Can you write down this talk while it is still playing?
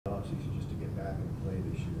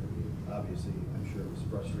obviously, I'm sure it was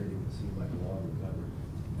frustrating. It seemed like a long recovery.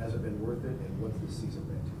 Has it been worth it, and what's this season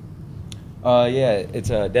been to you? Yeah, it's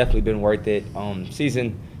definitely been worth it.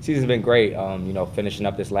 Season's been great. Finishing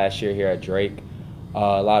up this last year here at Drake,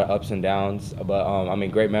 a lot of ups and downs, but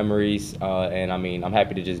great memories. And I'm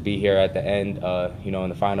happy to just be here at the end. In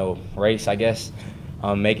the final race, I guess.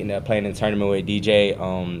 Playing in the tournament with DJ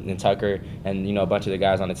and Tucker, and a bunch of the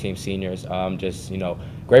guys on the team, seniors. I'm just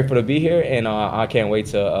grateful to be here, and I can't wait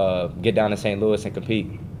to get down to St. Louis and compete.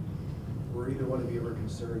 Were either one of you ever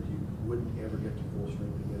concerned you wouldn't ever get to full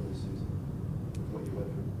strength again this season with what you went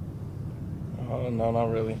through? No, not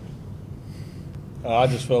really. I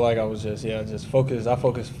just feel like I was just focused. I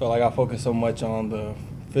focused so much on the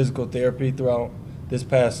physical therapy throughout this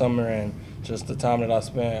past summer, and just the time that I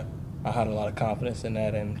spent. I had a lot of confidence in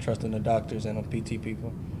that and trusting the doctors and the PT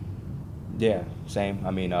people. Yeah, same.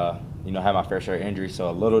 I had my fair share of injuries, so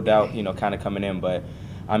a little doubt, kind of coming in. But,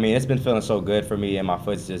 it's been feeling so good for me, and my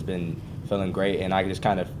foot's just been feeling great. And I just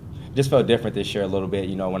felt different this year a little bit,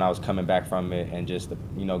 when I was coming back from it and just,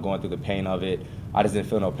 going through the pain of it. I just didn't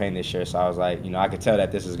feel no pain this year, so I was like, I could tell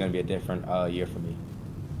that this is going to be a different year for me.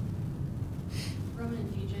 Roman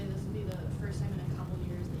and DJ, this will be the first time in a couple of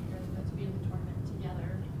years that you guys got to be in the tournament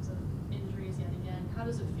together because of injuries yet again. How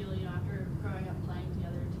does it feel, after growing up playing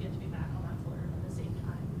together, to get to be back on that floor at the same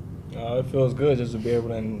time? It feels good just to be able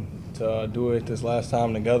to do it this last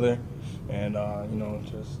time together. And,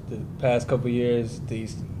 just the past couple of years,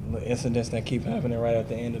 these incidents that keep happening right at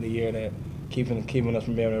the end of the year that keeping us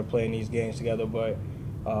from being able to play in these games together. But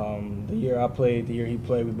the year I played, the year he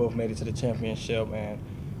played, we both made it to the championship.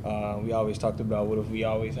 And we always talked about what if we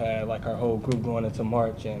always had like our whole group going into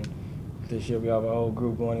March. And this year we have a whole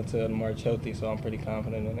group going into March healthy, so I'm pretty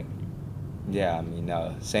confident in it. Yeah,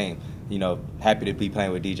 same. Happy to be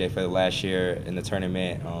playing with DJ for the last year in the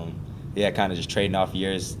tournament. Kind of just trading off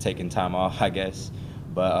years, taking time off, I guess.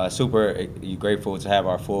 But super grateful to have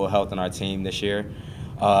our full health on our team this year.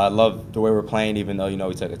 I love the way we're playing, even though,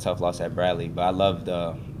 we took a tough loss at Bradley. But I love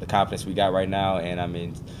the confidence we got right now.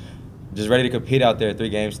 And, just ready to compete out there, 3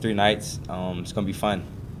 games, 3 nights. It's going to be fun.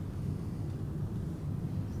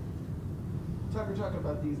 Tucker, talking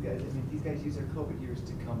about these guys, these guys use their COVID years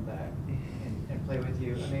to come back and play with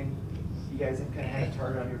you. You guys have kind of had a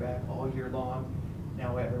target on your back all year long.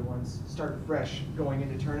 Now everyone's starting fresh going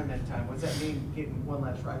into tournament time. What's that mean, getting one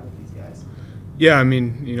last ride with these guys? Yeah,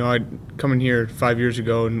 I coming here 5 years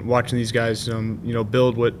ago and watching these guys,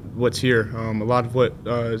 build what's here. A lot of what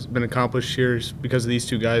has been accomplished here is because of these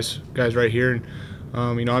 2 guys right here.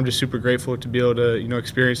 And I'm just super grateful to be able to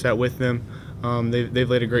experience that with them. They've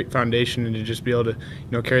laid a great foundation, and to just be able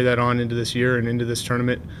to carry that on into this year and into this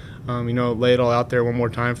tournament. Lay it all out there one more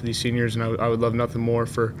time for these seniors, and I would love nothing more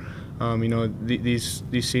for these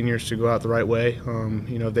seniors to go out the right way.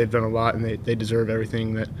 They've done a lot, and they deserve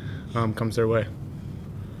everything that comes their way.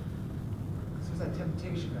 So is that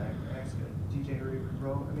temptation, I asked DJ or even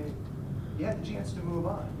Bro? You had the chance to move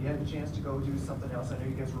on. You had the chance to go do something else. I know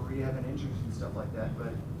you guys were rehabbing injuries and stuff like that,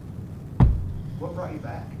 but what brought you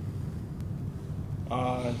back?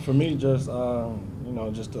 For me, just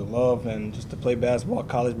just to love and just to play basketball,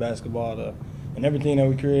 college basketball, and everything that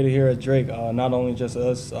we created here at Drake. Not only just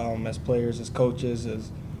us as players, as coaches, as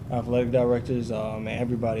athletic directors, and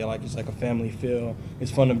everybody. It's like a family feel.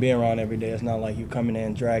 It's fun to be around every day. It's not like you coming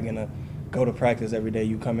in dragging to go to practice every day.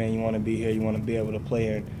 You come in, you want to be here, you want to be able to play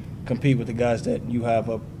and compete with the guys that you have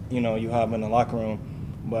you have in the locker room.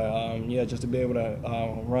 But just to be able to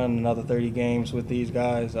run another 30 games with these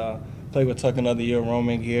guys. Play with Tuck another year,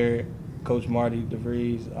 Roman here, Coach Marty,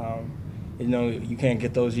 DeVries. You can't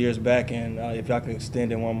get those years back, and if y'all could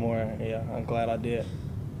extend it one more, I'm glad I did.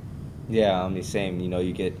 Yeah, same.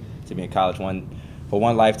 You get to be in college for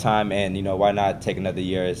one lifetime, and why not take another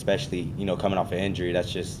year, especially coming off an injury.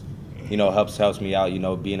 That's just helps me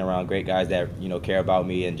out. Being around great guys that care about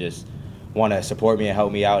me and just want to support me and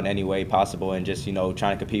help me out in any way possible, and just trying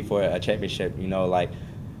to compete for a championship.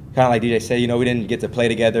 Kind of like DJ said, we didn't get to play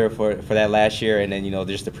together for that last year, and then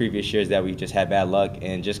just the previous years that we just had bad luck,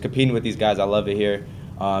 and just competing with these guys, I love it here.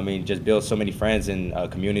 Just build so many friends and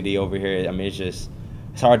community over here. It's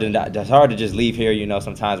hard to just leave here,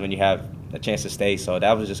 sometimes when you have a chance to stay. So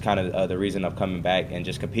that was just kind of the reason of coming back and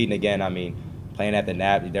just competing again. Playing at the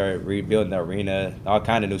NAP, they're rebuilding the arena, all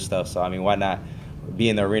kind of new stuff. So why not be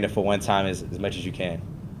in the arena for one time as much as you can.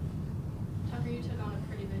 Tucker, you took on a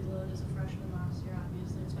pretty big load as a freshman last year,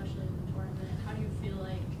 obviously, especially in the tournament. How do you feel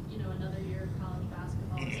like, another year of college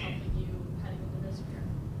basketball is helping you heading into this year?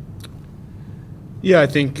 Yeah, I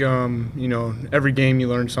think every game you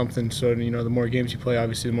learn something. So the more games you play,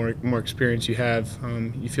 obviously, the more experience you have.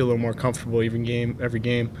 You feel a little more comfortable every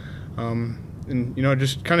game. And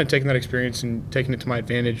just kind of taking that experience and taking it to my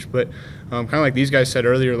advantage. But kind of like these guys said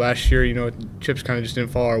earlier, last year, chips kind of just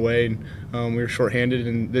didn't fall our way, and we were shorthanded.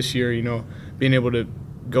 And this year, being able to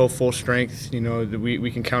go full strength, that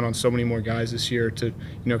we can count on so many more guys this year to,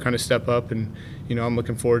 kind of step up. And, I'm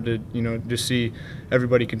looking forward to, just see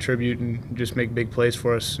everybody contribute and just make big plays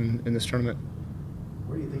for us in this tournament.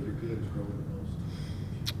 Where do you think your game's growing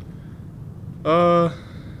the most?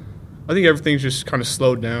 I think everything's just kind of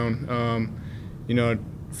slowed down.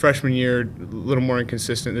 Freshman year, a little more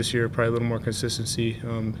inconsistent. This year, probably a little more consistency,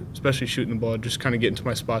 especially shooting the ball, just kind of getting to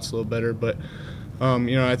my spots a little better. But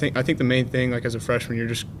I think the main thing, like as a freshman,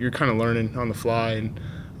 you're kind of learning on the fly. And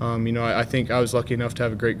I think I was lucky enough to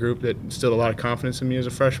have a great group that instilled a lot of confidence in me as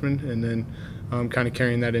a freshman. And then kind of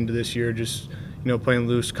carrying that into this year, just playing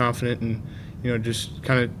loose, confident, and just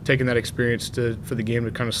kind of taking that experience for the game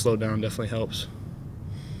to kind of slow down definitely helps.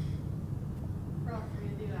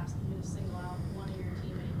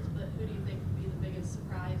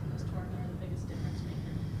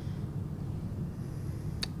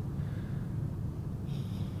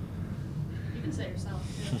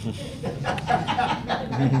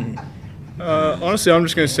 Honestly, I'm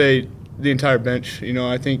just going to say the entire bench.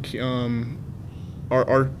 I think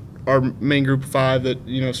our main group of 5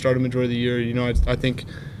 that started majority of the year. I think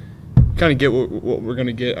kind of get what we're going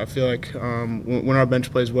to get. I feel like when our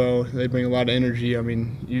bench plays well, they bring a lot of energy. I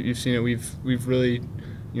mean, you've seen it. We've really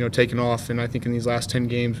taken off, and I think in these last 10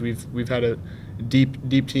 games we've had a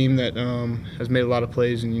deep team that has made a lot of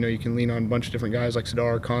plays, and you can lean on a bunch of different guys like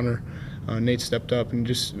Sadar, Connor. Nate stepped up, and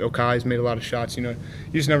just Okai's made a lot of shots. You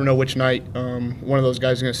just never know which night one of those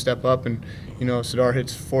guys is going to step up, and Sadar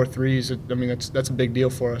hits 4 threes. I mean, that's a big deal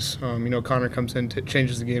for us. Connor comes in,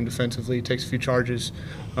 changes the game defensively, takes a few charges.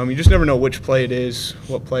 You just never know which play it is,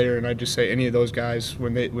 what player, and I just say any of those guys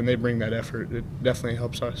when they bring that effort, it definitely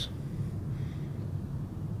helps us.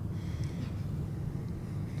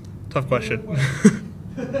 Tough question.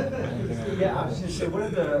 Yeah, I was going to say, what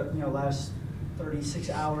have the last 36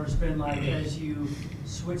 hours been like as you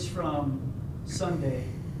switch from Sunday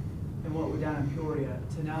and what we're down in Peoria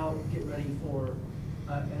to now get ready for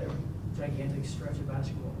a gigantic stretch of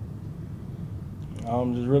basketball?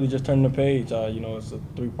 Just turning the page. It's a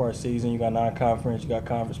 3-part season. You got non-conference, you got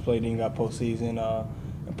conference play, then you got postseason.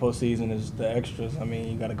 And postseason is the extras. I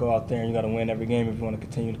mean, you got to go out there and you got to win every game if you want to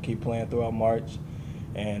continue to keep playing throughout March.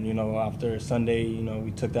 And after Sunday, we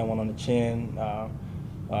took that one on the chin.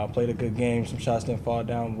 Played a good game. Some shots didn't fall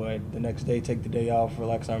down, but the next day, take the day off,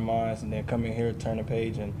 relax our minds, and then come in here, turn the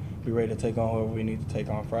page, and be ready to take on whoever we need to take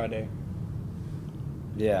on Friday.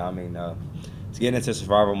 Yeah, I mean, it's getting into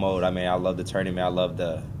survival mode. I mean, I love the tournament. I love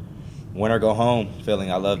the win or go home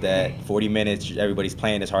feeling. I love that 40 minutes, everybody's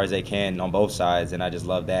playing as hard as they can on both sides, and I just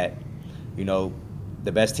love that.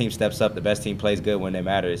 The best team steps up, the best team plays good when it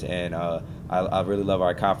matters, and I really love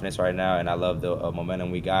our confidence right now, and I love the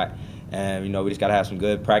momentum we got. And, we just got to have some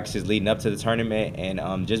good practices leading up to the tournament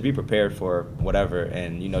and just be prepared for whatever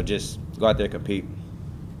and, just go out there and compete.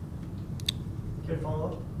 Can I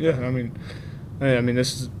follow up? Yeah, I mean,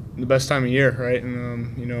 this is the best time of year, right?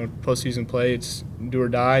 And, postseason play, it's do or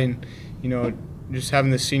die. And, just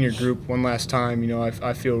having this senior group one last time,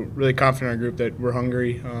 I feel really confident in our group that we're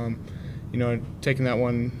hungry. Taking that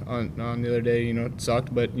one on the other day, it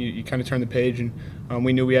sucked, but you kind of turn the page, and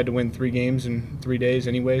we knew we had to win 3 games in 3 days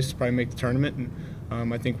anyways to probably make the tournament,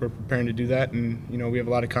 and I think we're preparing to do that, and we have a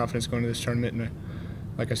lot of confidence going to this tournament, and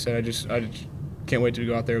like I said, I just can't wait to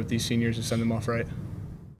go out there with these seniors and send them off right.